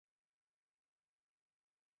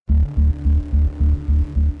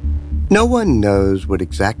No one knows what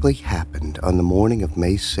exactly happened on the morning of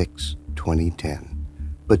May 6, 2010.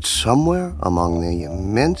 But somewhere among the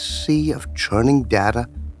immense sea of churning data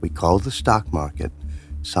we call the stock market,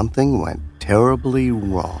 something went terribly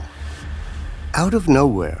wrong. Out of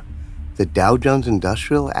nowhere, the Dow Jones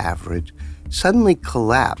Industrial Average suddenly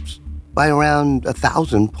collapsed by around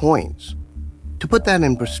 1,000 points. To put that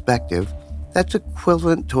in perspective, that's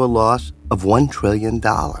equivalent to a loss of $1 trillion.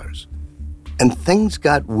 And things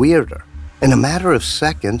got weirder. In a matter of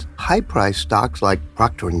seconds, high-priced stocks like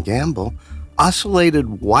Procter & Gamble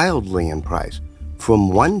oscillated wildly in price, from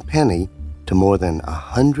 1 penny to more than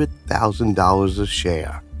 $100,000 a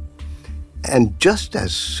share. And just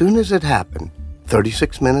as soon as it happened,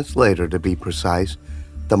 36 minutes later to be precise,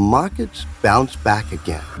 the markets bounced back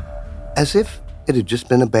again, as if it had just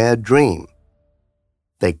been a bad dream.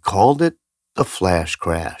 They called it the flash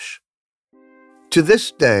crash. To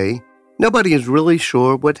this day, nobody is really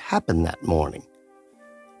sure what happened that morning.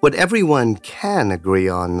 What everyone can agree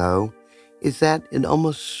on, though, is that it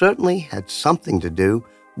almost certainly had something to do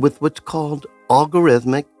with what's called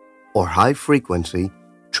algorithmic or high-frequency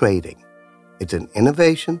trading. It's an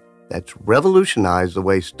innovation that's revolutionized the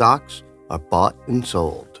way stocks are bought and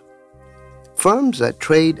sold. Firms that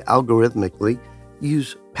trade algorithmically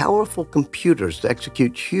use powerful computers to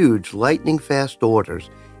execute huge, lightning-fast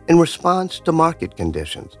orders in response to market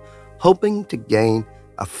conditions, hoping to gain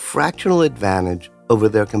a fractional advantage over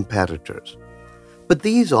their competitors. But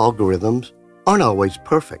these algorithms aren't always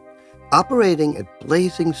perfect. Operating at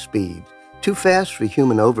blazing speeds, too fast for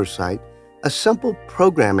human oversight, a simple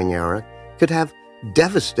programming error could have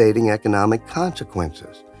devastating economic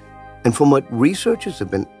consequences. And from what researchers have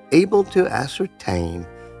been able to ascertain,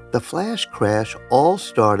 the flash crash all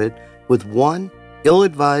started with one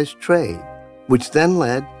ill-advised trade, which then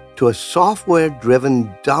led to a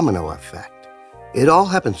software-driven domino effect. It all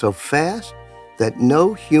happened so fast that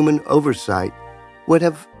no human oversight would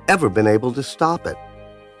have ever been able to stop it.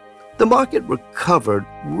 The market recovered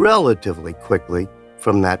relatively quickly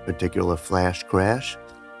from that particular flash crash,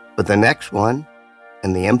 but the next one,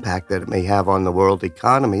 and the impact that it may have on the world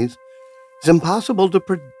economies, is impossible to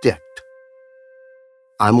predict.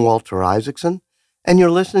 I'm Walter Isaacson, and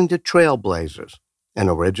you're listening to Trailblazers, an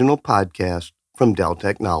original podcast from Dell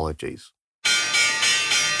Technologies.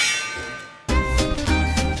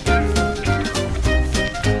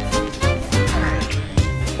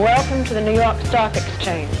 Welcome to the New York Stock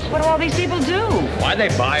Exchange. What do all these people do? Why, they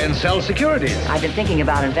buy and sell securities. I've been thinking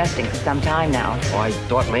about investing for some time now. Oh, I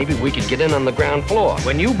thought maybe we could get in on the ground floor.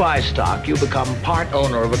 When you buy stock, you become part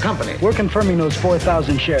owner of a company. We're confirming those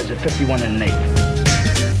 4,000 shares at 51 and an eighth.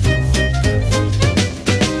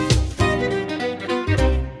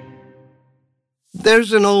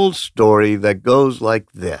 There's an old story that goes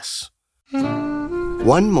like this.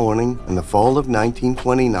 One morning in the fall of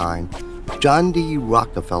 1929, John D.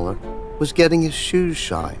 Rockefeller was getting his shoes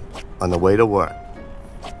shined on the way to work.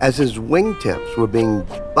 As his wingtips were being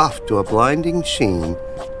buffed to a blinding sheen,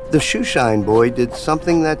 the shoeshine boy did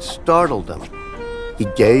something that startled him. He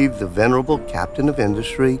gave the venerable captain of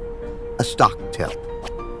industry a stock tip.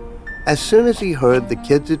 As soon as he heard the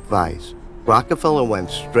kid's advice, Rockefeller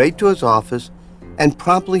went straight to his office and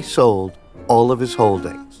promptly sold all of his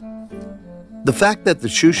holdings. The fact that the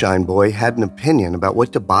shoeshine boy had an opinion about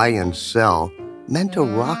what to buy and sell meant to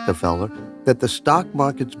Rockefeller that the stock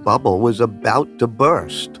market's bubble was about to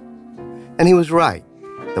burst. And he was right.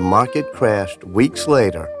 The market crashed weeks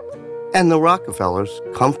later, and the Rockefellers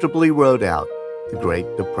comfortably rode out the Great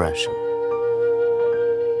Depression.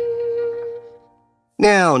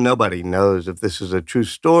 Now, nobody knows if this is a true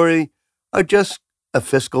story or just a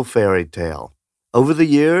fiscal fairy tale. Over the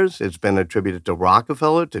years, it's been attributed to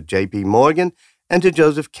Rockefeller, to J.P. Morgan, and to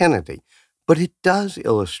Joseph Kennedy, but it does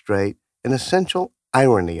illustrate an essential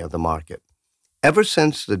irony of the market. Ever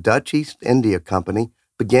since the Dutch East India Company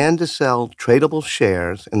began to sell tradable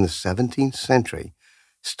shares in the 17th century,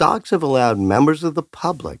 stocks have allowed members of the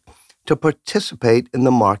public to participate in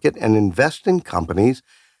the market and invest in companies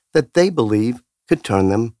that they believe could turn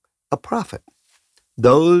them a profit.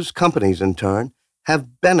 Those companies, in turn,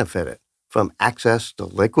 have benefited from access to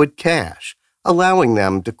liquid cash, allowing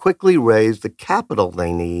them to quickly raise the capital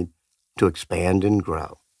they need to expand and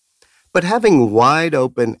grow. But having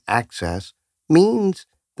wide-open access means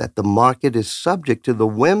that the market is subject to the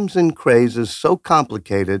whims and crazes so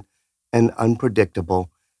complicated and unpredictable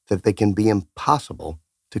that they can be impossible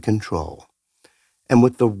to control. And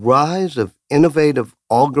with the rise of innovative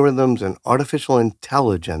algorithms and artificial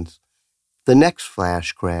intelligence, the next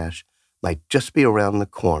flash crash might just be around the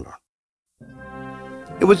corner.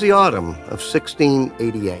 It was the autumn of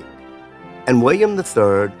 1688, and William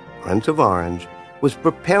III Prince of Orange, was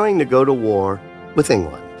preparing to go to war with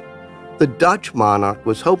England. The Dutch monarch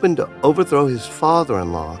was hoping to overthrow his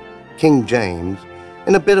father-in-law, King James,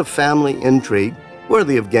 in a bit of family intrigue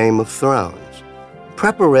worthy of Game of Thrones.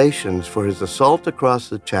 Preparations for his assault across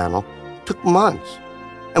the Channel took months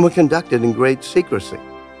and were conducted in great secrecy.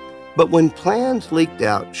 But when plans leaked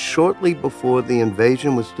out shortly before the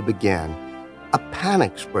invasion was to begin, a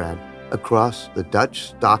panic spread across the Dutch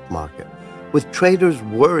stock market, with traders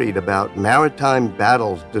worried about maritime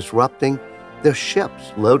battles disrupting their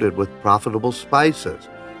ships loaded with profitable spices.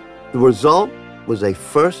 The result was a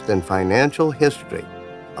first in financial history,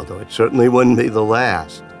 although it certainly wouldn't be the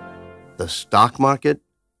last. The stock market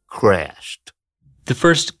crashed. The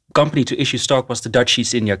first company to issue stock was the Dutch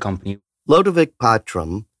East India Company. Lodewijk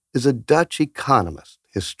Patrum is a Dutch economist,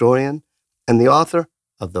 historian, and the author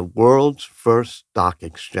of the world's first stock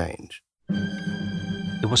exchange.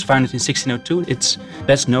 It was founded in 1602. It's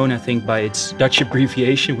best known, I think, by its Dutch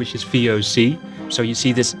abbreviation, which is VOC. So you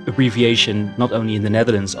see this abbreviation not only in the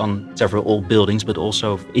Netherlands on several old buildings, but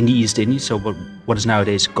also in the East Indies, so what is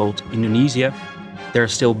nowadays called Indonesia. There are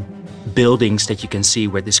still buildings that you can see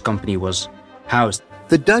where this company was housed.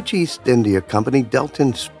 The Dutch East India Company dealt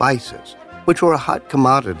in spices, which were a hot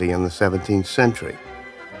commodity in the 17th century.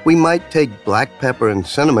 We might take black pepper and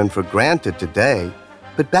cinnamon for granted today,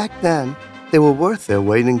 but back then, they were worth their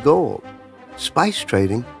weight in gold. Spice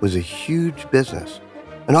trading was a huge business,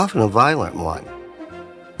 and often a violent one.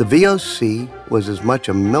 The VOC was as much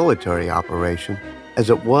a military operation as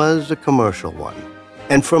it was a commercial one.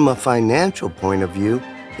 And from a financial point of view,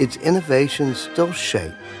 its innovations still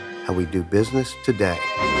shape how we do business today.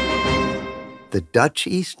 The Dutch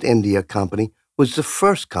East India Company was the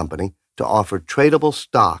first company to offer tradable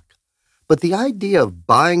stock, but the idea of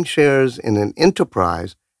buying shares in an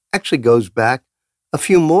enterprise actually goes back a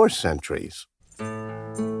few more centuries.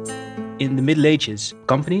 In the Middle Ages,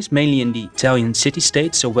 companies, mainly in the Italian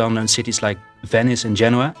city-states, so well-known cities like Venice and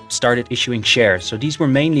Genoa, started issuing shares. So these were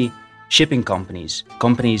mainly shipping companies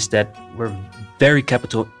that were very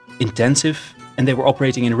capital intensive, and they were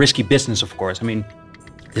operating in a risky business, of course. I mean,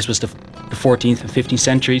 this was the 14th and 15th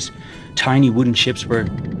centuries. Tiny wooden ships were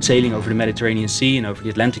sailing over the Mediterranean Sea and over the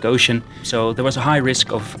Atlantic Ocean, so there was a high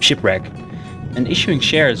risk of shipwreck. And issuing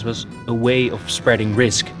shares was a way of spreading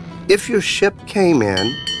risk. If your ship came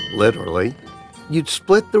in, literally, you'd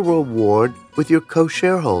split the reward with your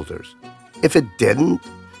co-shareholders. If it didn't,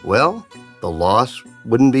 well, the loss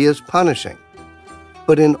wouldn't be as punishing.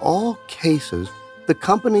 But in all cases, the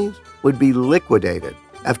companies would be liquidated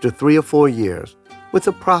after 3 or 4 years, with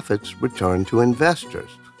the profits returned to investors.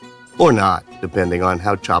 Or not, depending on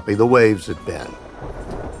how choppy the waves had been.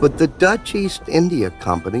 But the Dutch East India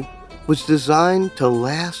Company was designed to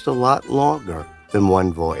last a lot longer than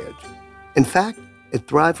one voyage. In fact, it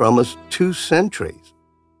thrived for almost 2 centuries.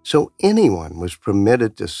 So anyone was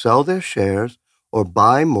permitted to sell their shares or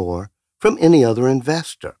buy more from any other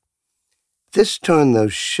investor. This turned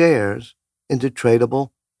those shares into tradable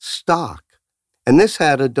stock. And this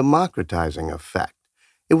had a democratizing effect.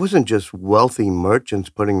 It wasn't just wealthy merchants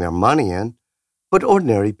putting their money in, but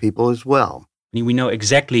ordinary people as well. We know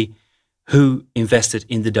exactly who invested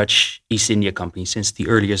in the Dutch East India Company since the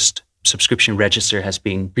earliest subscription register has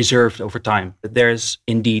been preserved over time. There's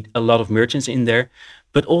indeed a lot of merchants in there,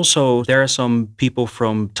 but also there are some people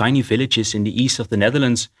from tiny villages in the east of the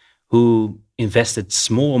Netherlands who invested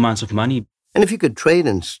small amounts of money. And if you could trade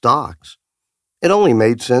in stocks, it only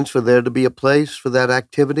made sense for there to be a place for that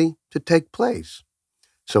activity to take place.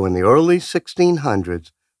 So in the early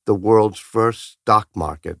 1600s, the world's first stock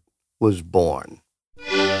market was born.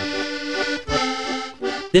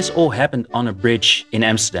 This all happened on a bridge in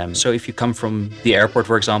Amsterdam. So if you come from the airport,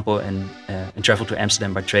 for example, and travel to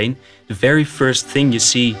Amsterdam by train, the very first thing you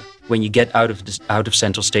see when you get out of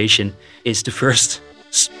Central Station is the first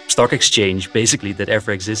stock exchange, basically, that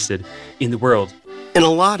ever existed in the world. In a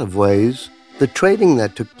lot of ways, the trading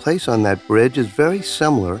that took place on that bridge is very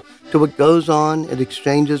similar to what goes on at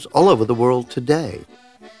exchanges all over the world today.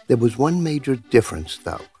 There was one major difference,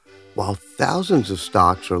 though. While thousands of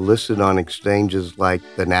stocks are listed on exchanges like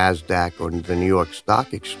the NASDAQ or the New York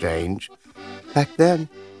Stock Exchange, back then,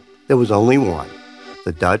 there was only one,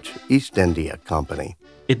 the Dutch East India Company.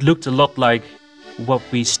 It looked a lot like what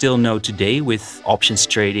we still know today with options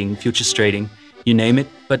trading, futures trading, you name it.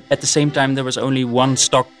 But at the same time, there was only one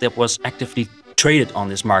stock that was actively traded on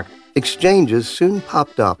this market. Exchanges soon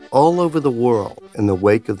popped up all over the world in the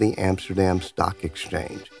wake of the Amsterdam Stock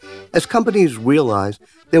Exchange, as companies realized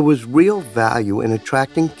there was real value in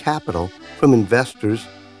attracting capital from investors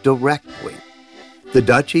directly. The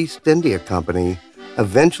Dutch East India Company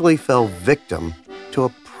eventually fell victim to a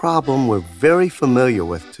problem we're very familiar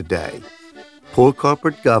with today: poor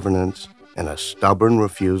corporate governance and a stubborn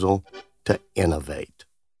refusal to innovate.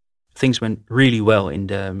 Things went really well in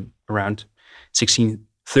the around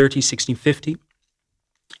 1630, 1650.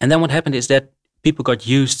 And then what happened is that people got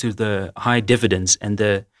used to the high dividends, and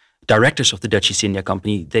the directors of the Dutch East India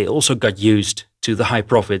Company, they also got used to the high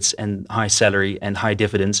profits and high salary and high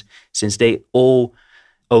dividends, since they all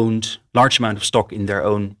owned large amount of stock in their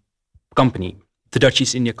own company. The Dutch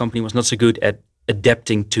East India Company was not so good at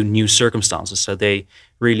adapting to new circumstances, so they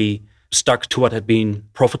really stuck to what had been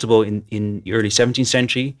profitable in the early 17th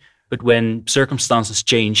century. But when circumstances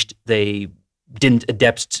changed, they didn't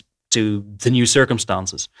adapt to the new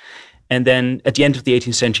circumstances. And then at the end of the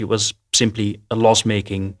 18th century, it was simply a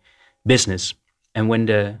loss-making business. And when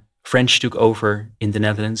the French took over in the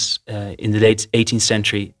Netherlands in the late 18th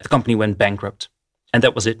century, the company went bankrupt. And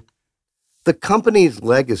that was it. The company's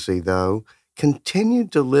legacy, though,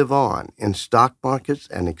 continued to live on in stock markets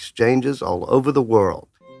and exchanges all over the world.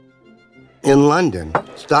 In London,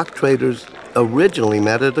 stock traders originally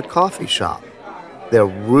met at a coffee shop, their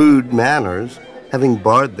rude manners having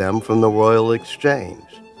barred them from the Royal Exchange.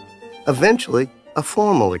 Eventually, a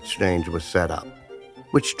formal exchange was set up,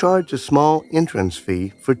 which charged a small entrance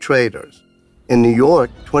fee for traders. In New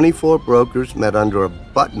York, 24 brokers met under a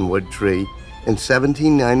buttonwood tree in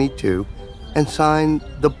 1792 and signed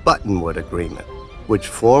the Buttonwood Agreement, which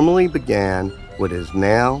formally began what is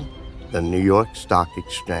now the New York Stock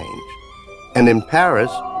Exchange. And in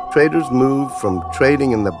Paris, traders moved from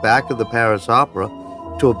trading in the back of the Paris Opera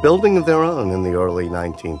to a building of their own in the early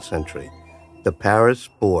 19th century, the Paris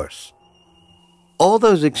Bourse. All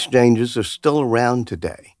those exchanges are still around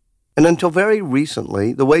today, and until very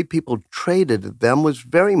recently, the way people traded at them was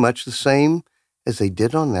very much the same as they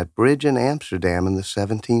did on that bridge in Amsterdam in the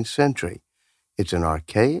 17th century. It's an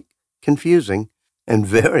archaic, confusing, and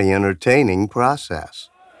very entertaining process.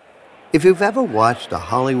 If you've ever watched a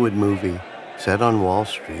Hollywood movie set on Wall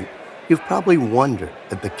Street, you've probably wondered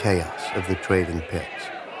at the chaos of the trading pits.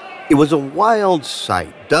 It was a wild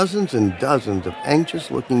sight, dozens and dozens of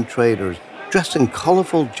anxious-looking traders dressed in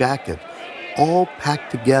colorful jackets, all packed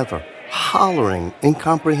together, hollering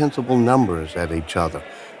incomprehensible numbers at each other,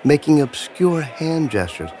 making obscure hand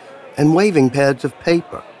gestures, and waving pads of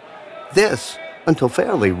paper. This, until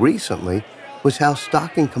fairly recently, was how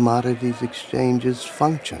stock and commodities exchanges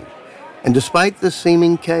functioned. And despite the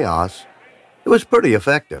seeming chaos, it was pretty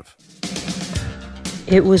effective.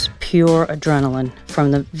 It was pure adrenaline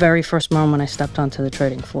from the very first moment I stepped onto the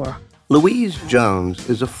trading floor. Louise Jones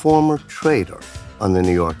is a former trader on the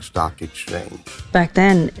New York Stock Exchange. Back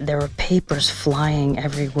then, there were papers flying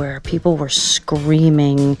everywhere. People were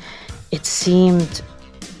screaming. It seemed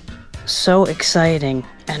so exciting,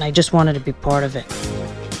 and I just wanted to be part of it.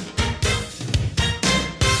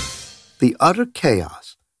 The utter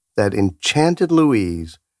chaos that enchanted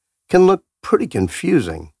Louise can look pretty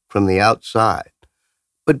confusing from the outside,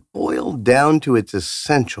 but boiled down to its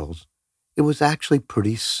essentials, it was actually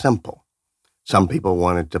pretty simple. Some people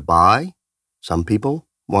wanted to buy, some people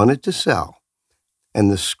wanted to sell,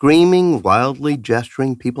 and the screaming, wildly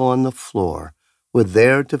gesturing people on the floor were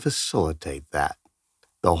there to facilitate that.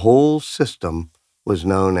 The whole system was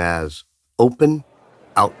known as open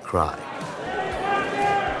outcry.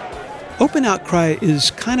 Open outcry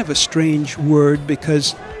is kind of a strange word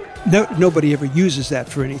because nobody ever uses that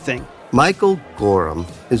for anything. Michael Gorham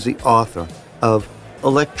is the author of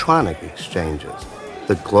Electronic Exchanges,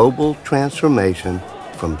 the global transformation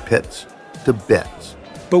from pits to bits.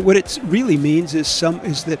 But what it really means is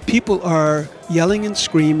that people are yelling and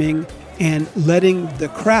screaming and letting the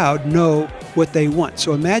crowd know what they want.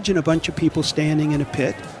 So imagine a bunch of people standing in a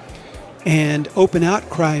pit, and open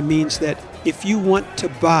outcry means that if you want to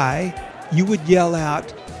buy, you would yell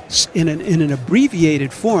out in an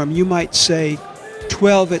abbreviated form. You might say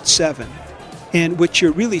 12 at 7. And what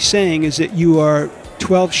you're really saying is that you are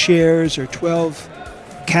 12 shares or 12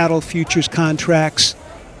 cattle futures contracts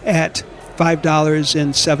at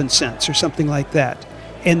 $5.07 or something like that.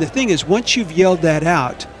 And the thing is, once you've yelled that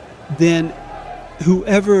out, then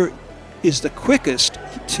whoever is the quickest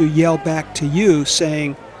to yell back to you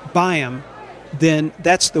saying, buy them, then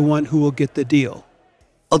that's the one who will get the deal.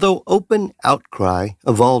 Although open outcry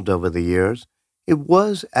evolved over the years, it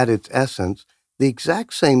was, at its essence, the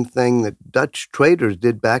exact same thing that Dutch traders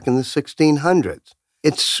did back in the 1600s.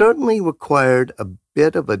 It certainly required a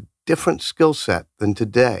bit of a different skill set than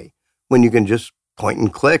today, when you can just point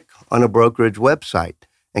and click on a brokerage website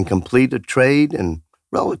and complete a trade in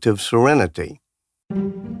relative serenity.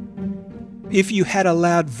 If you had a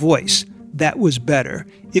loud voice, that was better.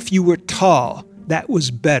 If you were tall, that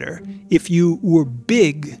was better. If you were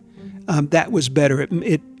big, that was better.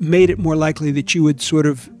 It made it more likely that you would sort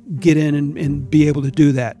of get in and be able to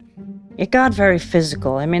do that. It got very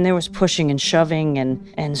physical. I mean, there was pushing and shoving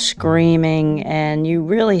and screaming, and you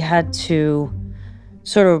really had to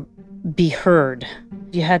sort of be heard.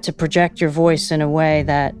 You had to project your voice in a way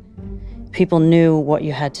that people knew what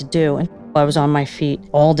you had to do. And I was on my feet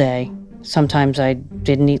all day. Sometimes I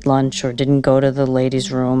didn't eat lunch or didn't go to the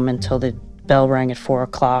ladies' room until the bell rang at 4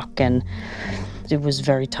 o'clock, and it was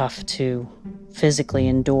very tough to physically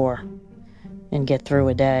endure and get through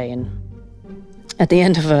a day. And at the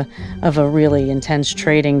end of a really intense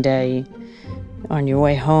trading day, on your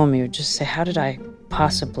way home, you would just say, how did I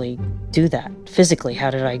possibly do that? Physically,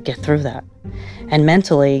 how did I get through that? And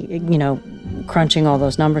mentally, crunching all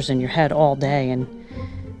those numbers in your head all day, and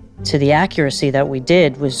to the accuracy that we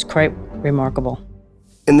did was quite remarkable.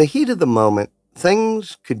 In the heat of the moment,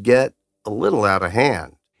 things could get a little out of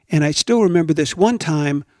hand. And I still remember this one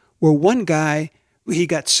time where one guy, he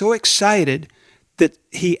got so excited that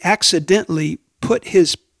he accidentally put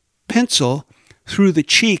his pencil through the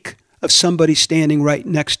cheek of somebody standing right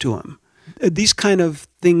next to him. These kind of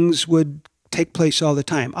things would take place all the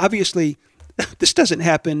time. Obviously, this doesn't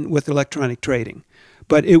happen with electronic trading,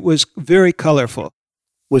 but it was very colorful.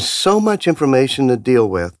 With so much information to deal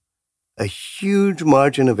with, a huge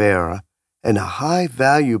margin of error, and a high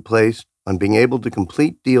value placed on being able to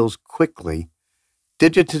complete deals quickly,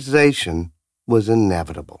 digitization was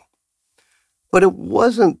inevitable. But it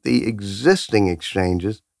wasn't the existing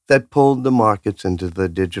exchanges that pulled the markets into the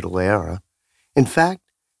digital era. In fact,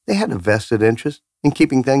 they had a vested interest in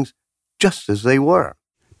keeping things just as they were.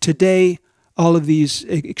 Today, all of these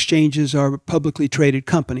exchanges are publicly traded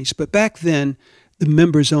companies, but back then, the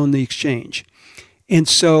members owned the exchange. And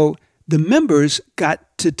so the members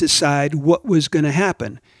got to decide what was going to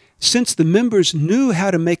happen. Since the members knew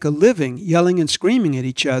how to make a living yelling and screaming at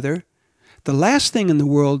each other, the last thing in the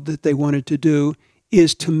world that they wanted to do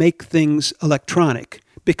is to make things electronic.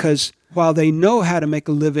 Because while they know how to make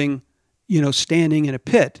a living, standing in a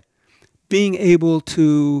pit, being able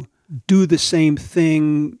to do the same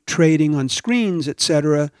thing, trading on screens,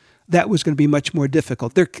 etc., that was going to be much more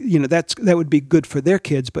difficult. That would be good for their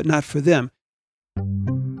kids, but not for them.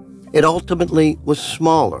 It ultimately was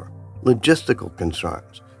smaller, logistical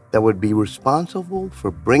concerns that would be responsible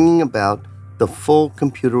for bringing about the full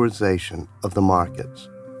computerization of the markets.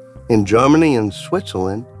 In Germany and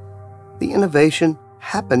Switzerland, the innovation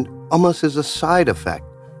happened almost as a side effect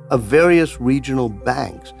of various regional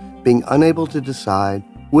banks being unable to decide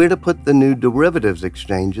where to put the new derivatives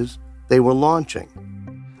exchanges they were launching.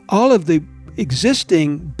 All of the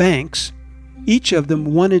existing banks, each of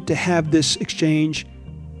them wanted to have this exchange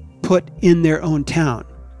put in their own town.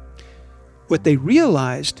 What they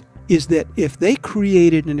realized is that if they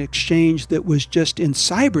created an exchange that was just in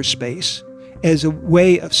cyberspace as a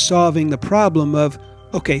way of solving the problem of,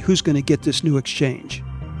 okay, who's going to get this new exchange?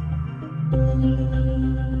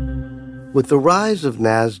 With the rise of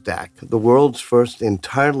NASDAQ, the world's first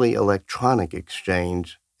entirely electronic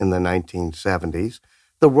exchange in the 1970s,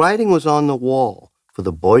 the writing was on the wall for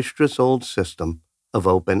the boisterous old system of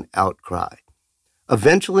open outcry.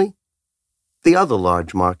 Eventually, the other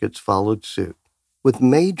large markets followed suit, with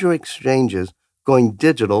major exchanges going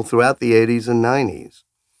digital throughout the 80s and 90s.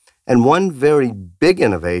 And one very big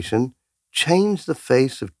innovation changed the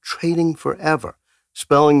face of trading forever,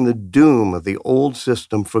 spelling the doom of the old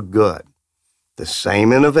system for good. The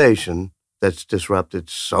same innovation that's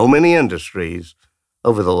disrupted so many industries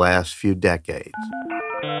over the last few decades.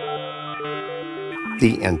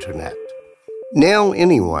 The Internet. Now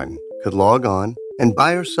anyone could log on and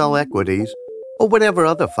buy or sell equities or whatever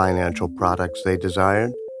other financial products they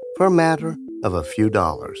desired for a matter of a few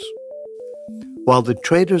dollars. While the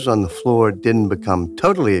traders on the floor didn't become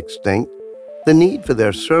totally extinct, the need for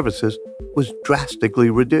their services was drastically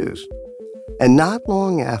reduced. And not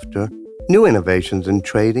long after, new innovations in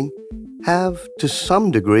trading have, to some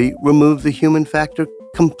degree, removed the human factor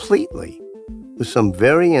completely, with some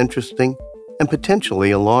very interesting and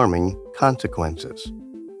potentially alarming consequences.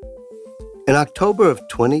 In October of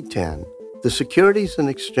 2010, the Securities and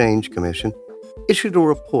Exchange Commission issued a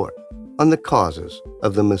report on the causes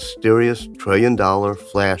of the mysterious trillion-dollar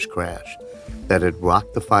flash crash that had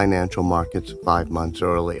rocked the financial markets 5 months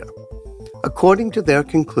earlier. According to their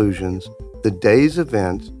conclusions, the day's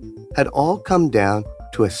events had all come down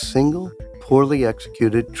to a single, poorly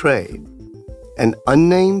executed trade. An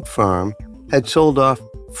unnamed firm had sold off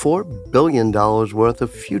 $4 billion worth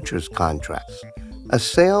of futures contracts, a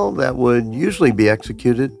sale that would usually be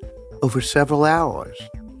executed over several hours.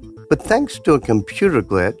 But thanks to a computer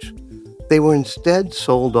glitch, they were instead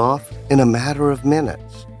sold off in a matter of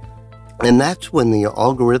minutes. And that's when the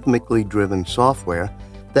algorithmically driven software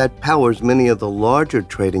that powers many of the larger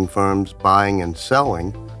trading firms' buying and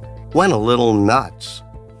selling went a little nuts.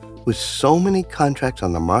 With so many contracts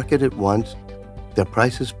on the market at once, their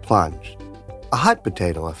prices plunged. A hot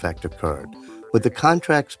potato effect occurred, with the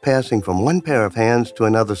contracts passing from one pair of hands to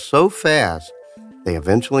another so fast, they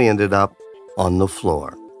eventually ended up on the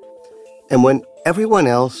floor. And when everyone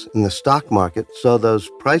else in the stock market saw those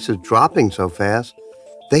prices dropping so fast,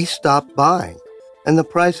 they stopped buying, and the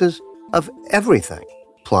prices of everything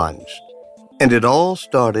plunged. And it all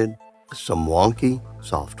started with some wonky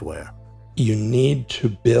software. You need to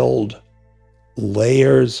build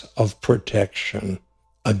layers of protection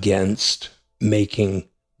against making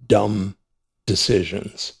dumb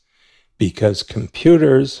decisions, because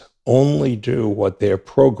computers only do what they're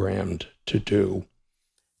programmed to do.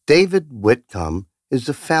 David Whitcomb is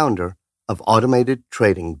the founder of Automated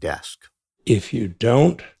Trading Desk. If you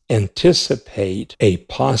don't anticipate a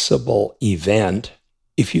possible event,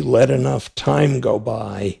 if you let enough time go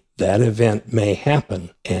by, that event may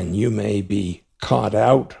happen and you may be caught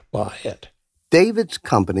out by it. David's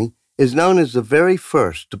company is known as the very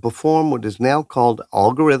first to perform what is now called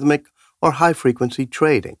algorithmic or high-frequency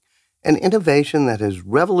trading, an innovation that has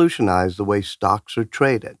revolutionized the way stocks are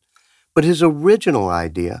traded. But his original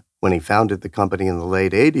idea, when he founded the company in the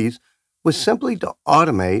late 80s, was simply to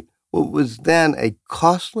automate what was then a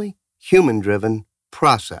costly, human-driven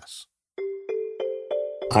process.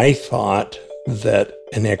 I thought that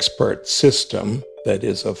an expert system, that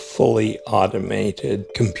is a fully automated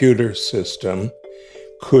computer system,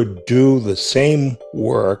 could do the same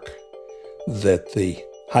work that the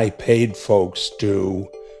high-paid folks do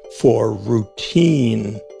for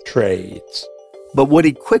routine trades. But what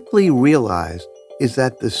he quickly realized is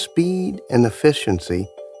that the speed and efficiency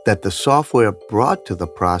that the software brought to the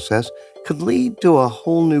process could lead to a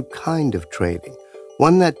whole new kind of trading,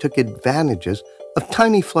 one that took advantages of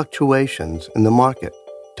tiny fluctuations in the market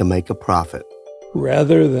to make a profit.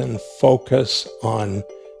 Rather than focus on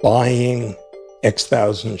buying X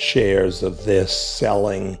thousand shares of this,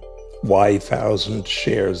 selling Y thousand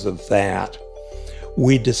shares of that,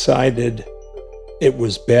 we decided it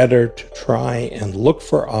was better to try and look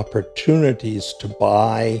for opportunities to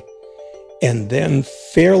buy and then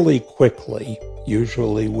fairly quickly,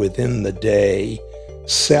 usually within the day,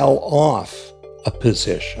 sell off a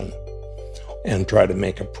position and try to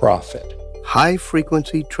make a profit.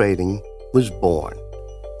 High-frequency trading was born,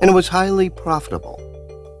 and it was highly profitable.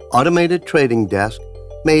 Automated Trading Desk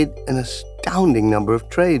made an astounding number of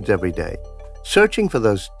trades every day, searching for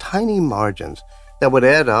those tiny margins that would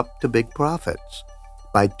add up to big profits.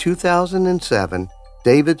 By 2007,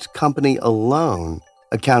 David's company alone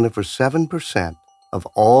accounted for 7% of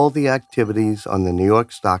all the activities on the New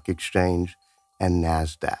York Stock Exchange and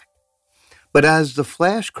NASDAQ. But as the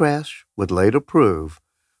flash crash would later prove,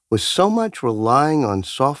 with so much relying on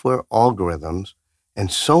software algorithms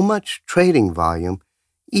and so much trading volume,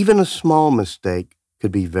 even a small mistake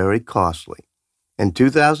could be very costly. In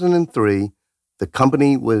 2003, the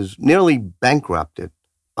company was nearly bankrupted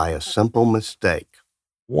by a simple mistake.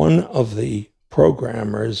 One of the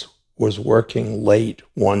programmers was working late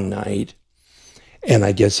one night, and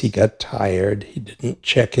I guess he got tired. He didn't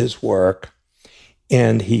check his work,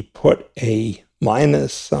 and he put a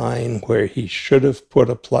minus sign where he should have put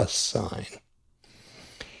a plus sign.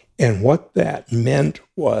 And what that meant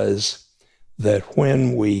was that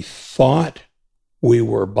when we thought we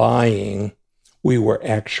were buying, we were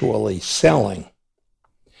actually selling.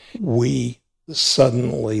 We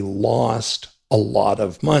suddenly lost a lot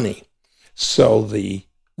of money. So the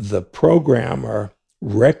programmer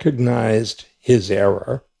recognized his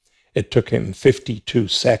error. It took him 52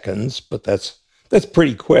 seconds, but that's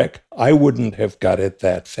pretty quick. I wouldn't have got it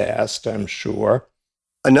that fast, I'm sure.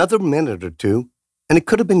 Another minute or two, and it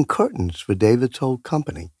could have been curtains for David's whole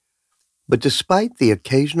company. But despite the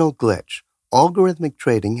occasional glitch, algorithmic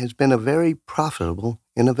trading has been a very profitable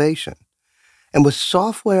innovation. And with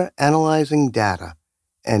software analyzing data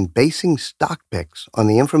and basing stock picks on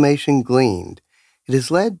the information gleaned, it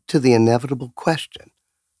has led to the inevitable question: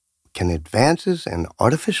 can advances in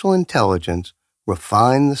artificial intelligence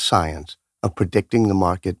refine the science of predicting the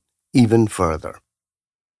market even further?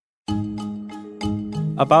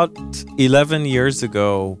 About 11 years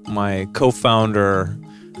ago, my co-founder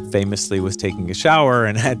famously was taking a shower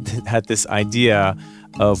and had this idea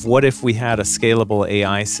of what if we had a scalable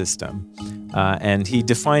AI system. And he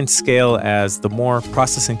defined scale as the more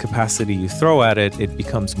processing capacity you throw at it, it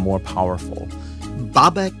becomes more powerful.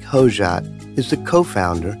 Babak Hojat is the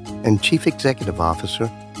co-founder and chief executive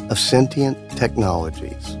officer of sentient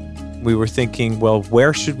technologies. We were thinking, well,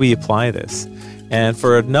 where should we apply this? And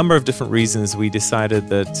for a number of different reasons, we decided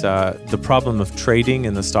that the problem of trading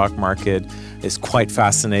in the stock market is quite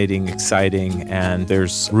fascinating, exciting, and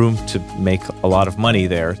there's room to make a lot of money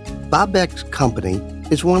there. Bob Beck's company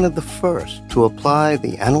is one of the first to apply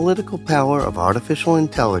the analytical power of artificial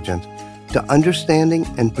intelligence to understanding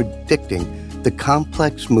and predicting the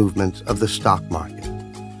complex movements of the stock market.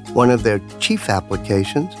 One of their chief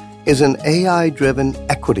applications is an AI-driven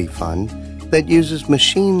equity fund that uses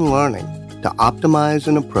machine learning to optimize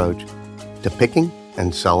an approach to picking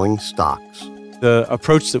and selling stocks. The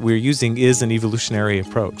approach that we're using is an evolutionary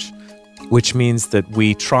approach, which means that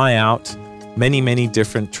we try out many, many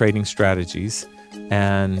different trading strategies,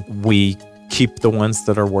 and we keep the ones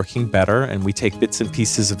that are working better, and we take bits and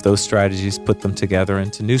pieces of those strategies, put them together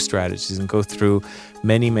into new strategies, and go through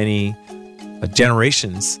many, many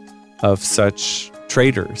generations of such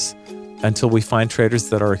traders until we find traders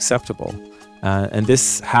that are acceptable. And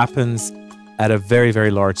this happens at a very,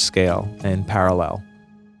 very large scale in parallel.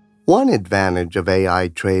 One advantage of AI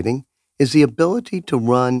trading is the ability to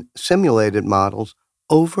run simulated models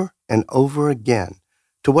over and over again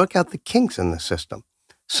to work out the kinks in the system,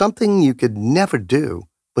 something you could never do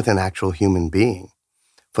with an actual human being.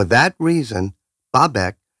 For that reason, Bob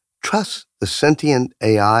Beck trusts the sentient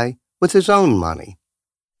AI with his own money.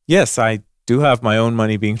 Yes, I do have my own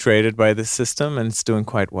money being traded by this system, and it's doing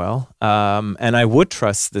quite well. And I would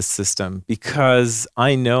trust this system because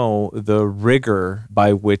I know the rigor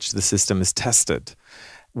by which the system is tested.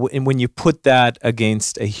 And when you put that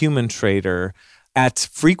against a human trader, at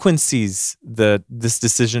frequencies that this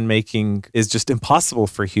decision-making is just impossible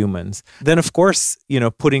for humans, then of course,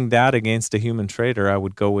 putting that against a human trader, I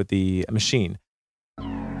would go with the machine.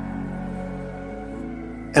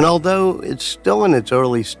 And although it's still in its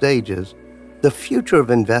early stages, the future of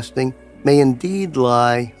investing may indeed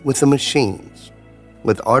lie with the machines.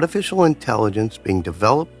 With artificial intelligence being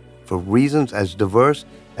developed for reasons as diverse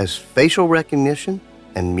as facial recognition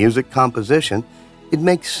and music composition, it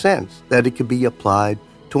makes sense that it could be applied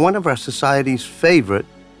to one of our society's favorite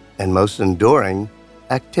and most enduring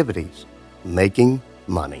activities, making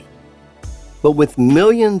money. But with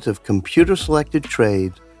millions of computer-selected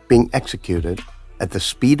trades being executed at the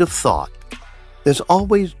speed of thought, there's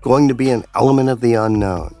always going to be an element of the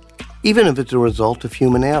unknown, even if it's a result of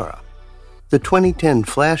human error. The 2010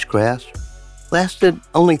 flash crash lasted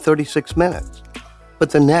only 36 minutes,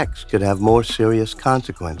 but the next could have more serious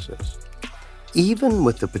consequences. Even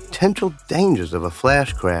with the potential dangers of a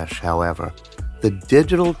flash crash, however, the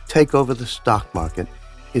digital takeover of the stock market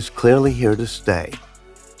is clearly here to stay,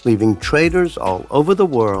 leaving traders all over the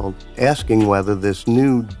world asking whether this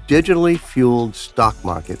new digitally fueled stock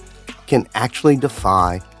market can actually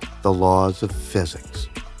defy the laws of physics,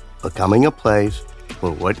 becoming a place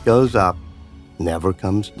where what goes up never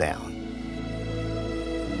comes down.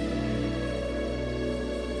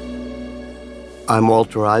 I'm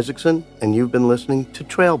Walter Isaacson, and you've been listening to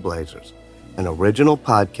Trailblazers, an original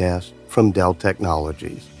podcast from Dell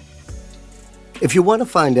Technologies. If you want to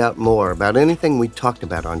find out more about anything we talked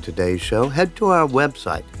about on today's show, head to our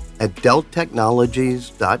website at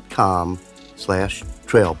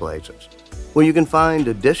delltechnologies.com/trailblazers, where you can find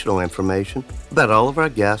additional information about all of our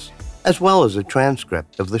guests, as well as a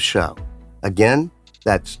transcript of the show. Again,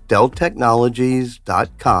 that's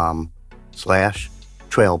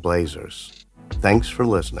delltechnologies.com/trailblazers. Thanks for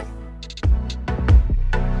listening.